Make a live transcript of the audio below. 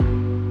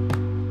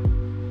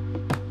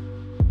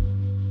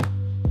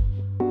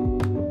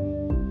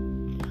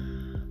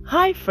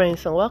Hi,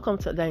 friends, and welcome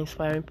to the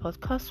Inspiring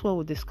Podcast where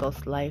we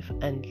discuss life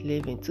and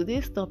living.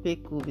 Today's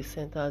topic will be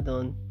centered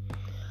on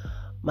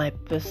my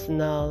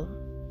personal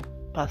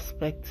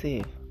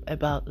perspective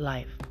about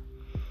life.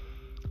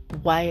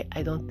 Why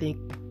I don't take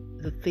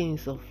the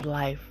things of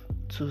life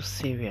too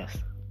serious.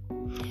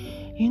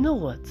 You know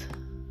what?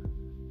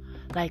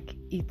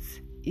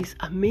 It's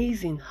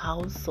amazing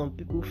how some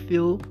people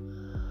feel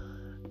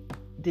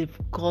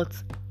they've got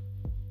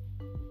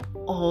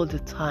all the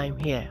time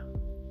here.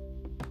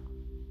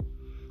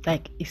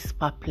 It's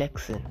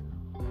perplexing.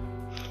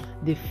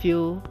 They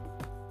feel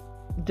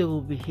they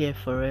will be here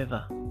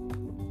forever.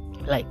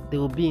 They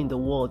will be in the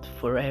world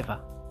forever.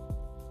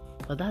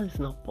 But that is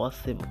not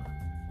possible.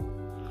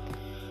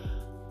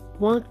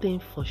 One thing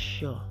for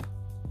sure,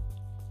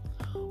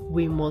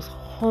 we must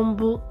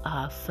humble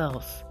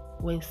ourselves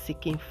when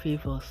seeking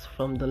favors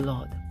from the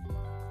Lord.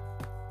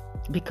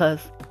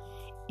 Because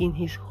in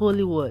His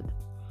holy word,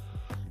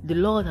 the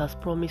Lord has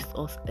promised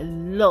us a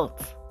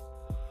lot.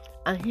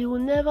 And He will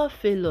never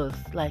fail us.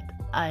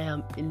 I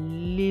am a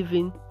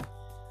living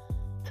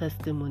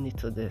testimony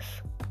to this.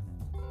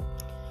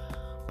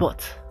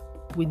 But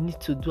we need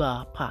to do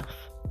our part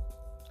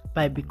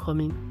by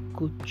becoming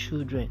good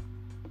children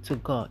to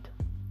God.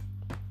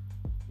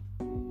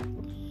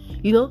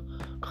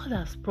 God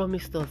has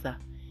promised us that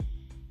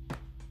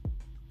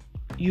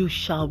you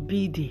shall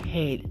be the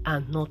head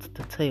and not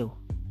the tail.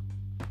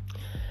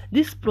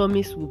 This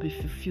promise will be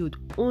fulfilled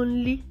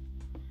only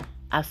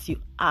as you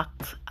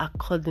act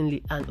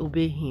accordingly and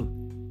obey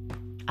Him.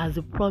 As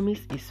the promise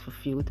is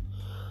fulfilled,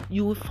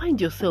 you will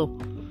find yourself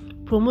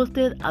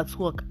promoted at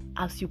work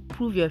as you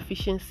prove your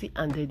efficiency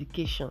and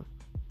dedication.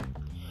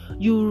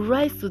 You will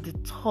rise to the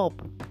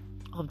top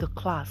of the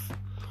class.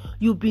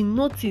 You'll be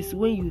noticed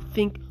when you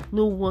think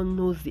no one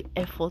knows the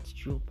effort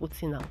you're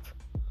putting out.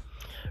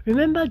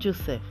 Remember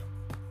Joseph.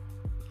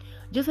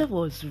 Joseph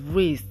was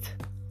raised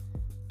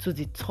to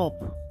the top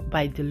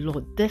by the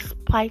Lord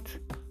despite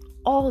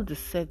all the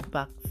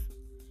setbacks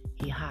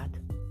he had.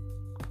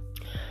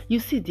 You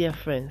see, dear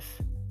friends,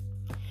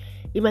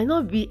 it might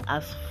not be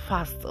as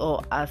fast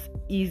or as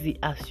easy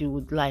as you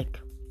would like,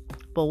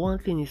 but one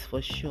thing is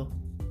for sure.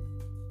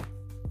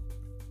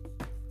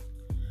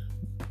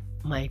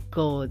 My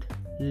God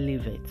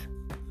liveth.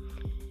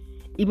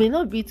 It may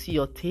not be to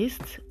your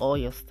taste or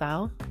your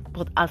style,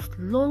 but as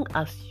long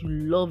as you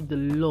love the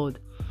Lord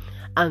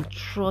and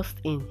trust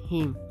in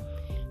Him,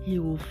 He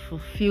will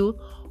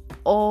fulfill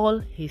all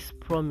His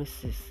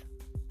promises.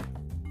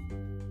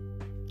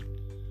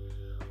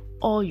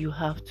 All you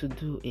have to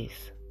do is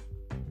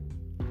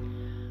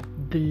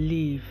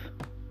believe,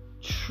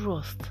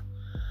 trust,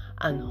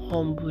 and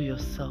humble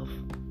yourself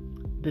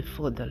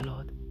before the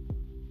Lord.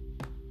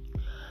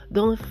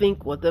 Don't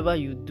think whatever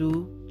you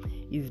do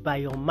is by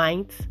your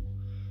might,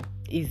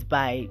 is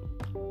by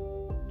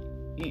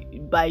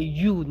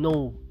you.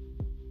 No,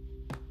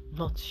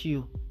 not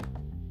you,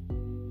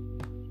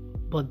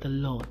 but the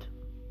Lord.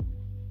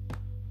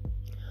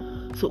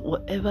 So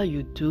whatever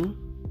you do,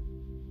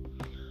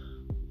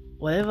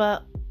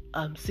 whatever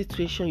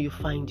situation you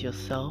find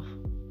yourself,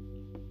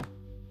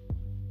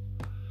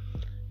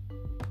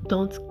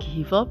 don't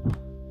give up.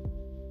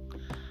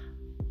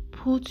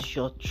 Put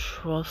your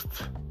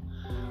trust,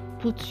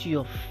 put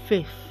your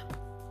faith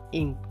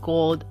in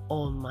God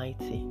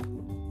Almighty.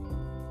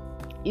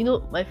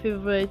 My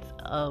favorite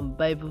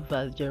Bible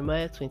verse,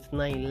 Jeremiah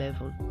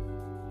 29:11.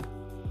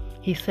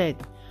 He says,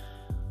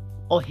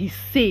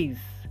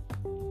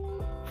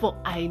 "For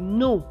I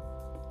know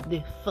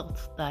the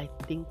thoughts that I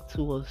think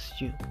towards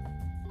you,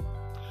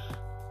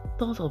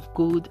 thoughts of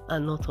good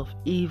and not of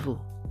evil,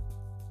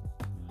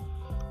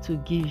 to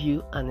give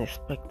you an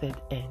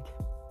expected end."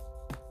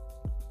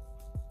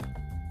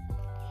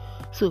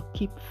 So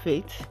keep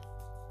faith,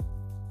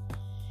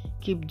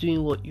 keep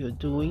doing what you're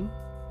doing,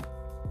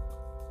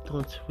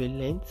 don't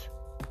relent,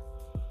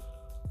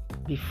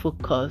 be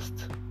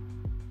focused,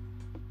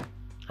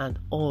 and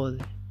all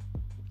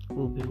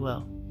will be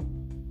well.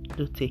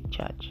 Do take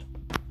charge.